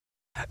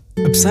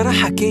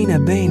بصراحة كاينة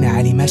باينة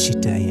علي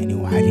مشيته يعني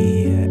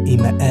وعلي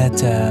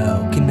إيماءاته،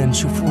 وكنا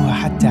نشوفوها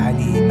حتى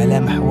علي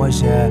ملامح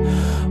وجهه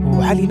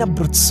وعلي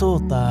نبرة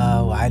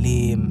صوته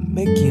وعلي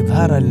مكي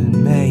ظهره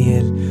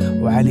المايل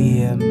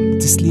وعلي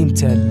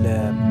تسليمته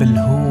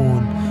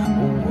بالهون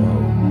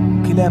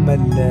وكلامه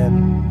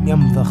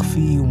يمضغ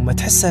فيه وما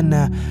تحس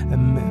انه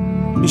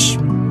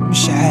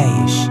مش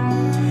عايش.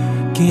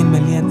 كاين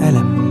مليان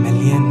ألم،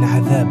 مليان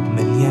عذاب،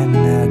 مليان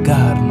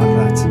قهر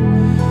مرات.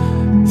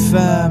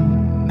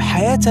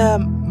 فحياته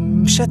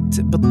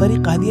مشت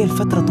بالطريقة هذه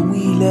الفترة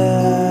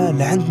طويلة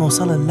لعند ما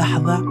وصل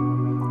اللحظة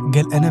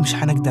قال أنا مش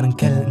حنقدر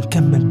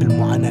نكمل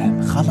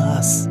بالمعاناة.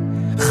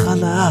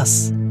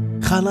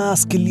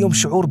 خلاص كل يوم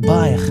شعور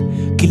بايخ،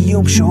 كل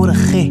يوم شعور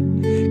أخيه،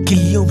 كل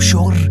يوم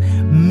شعور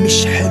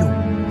مش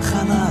حلو.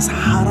 خلاص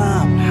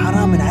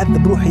حرام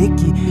نعذب روحي هيك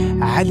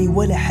علي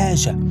ولا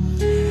حاجة.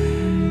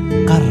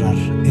 قرر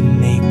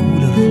إنه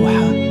يقول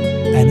لروحه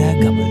أنا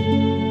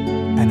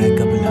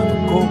قبل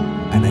هذا القوم،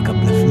 أنا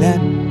قبل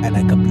فلان، أنا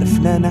قبل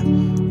فلانة،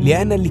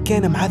 لأن اللي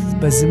كان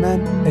معذبه زمان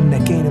إنه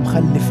كان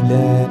مخلي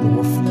فلان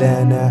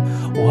وفلانة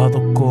وهذا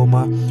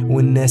القومة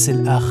والناس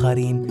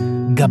الآخرين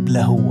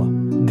قبله هو،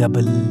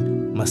 قبل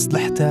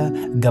مصلحته،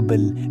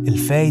 قبل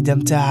الفايدة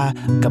متاعه،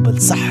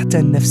 قبل صحته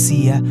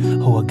النفسية.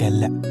 هو قال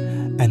لا،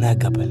 أنا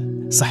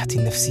قبل صحتي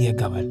النفسية،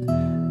 قبل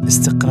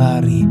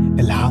استقراري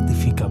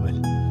العاطفي،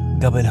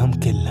 قبلهم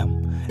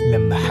كلهم.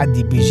 لما حد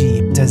بيجي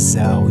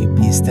يبتزه أو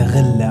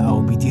يستغله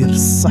أو بيدير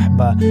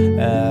الصحبة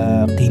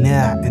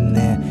قناع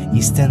إنه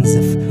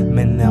يستنزف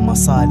منا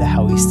مصالح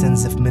أو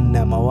يستنزف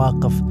منا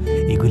مواقف،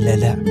 يقول له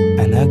لا،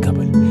 أنا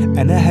قبل.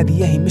 أنا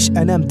هذه مش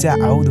أنا متاع،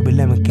 أعوذ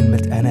بالله من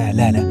كلمة أنا،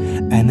 لا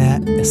أنا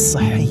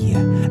الصحية،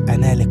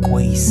 أنا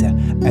الكويسة،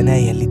 أنا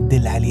يلي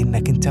تدل علي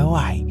إنك أنت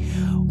واعي،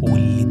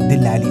 واللي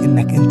تدل علي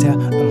إنك أنت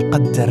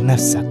مقدر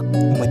نفسك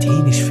وما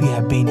تهينش فيها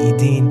بين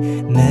يدين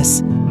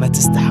ناس ما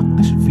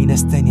تستحقش. في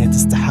ناس تانية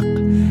تستحق،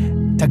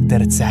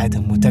 تقدر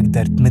تساعدهم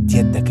وتقدر تمد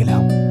يدك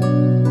لهم.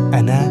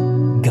 أنا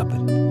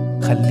قبل.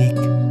 خليك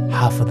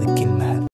حافظ الكلمة هذه.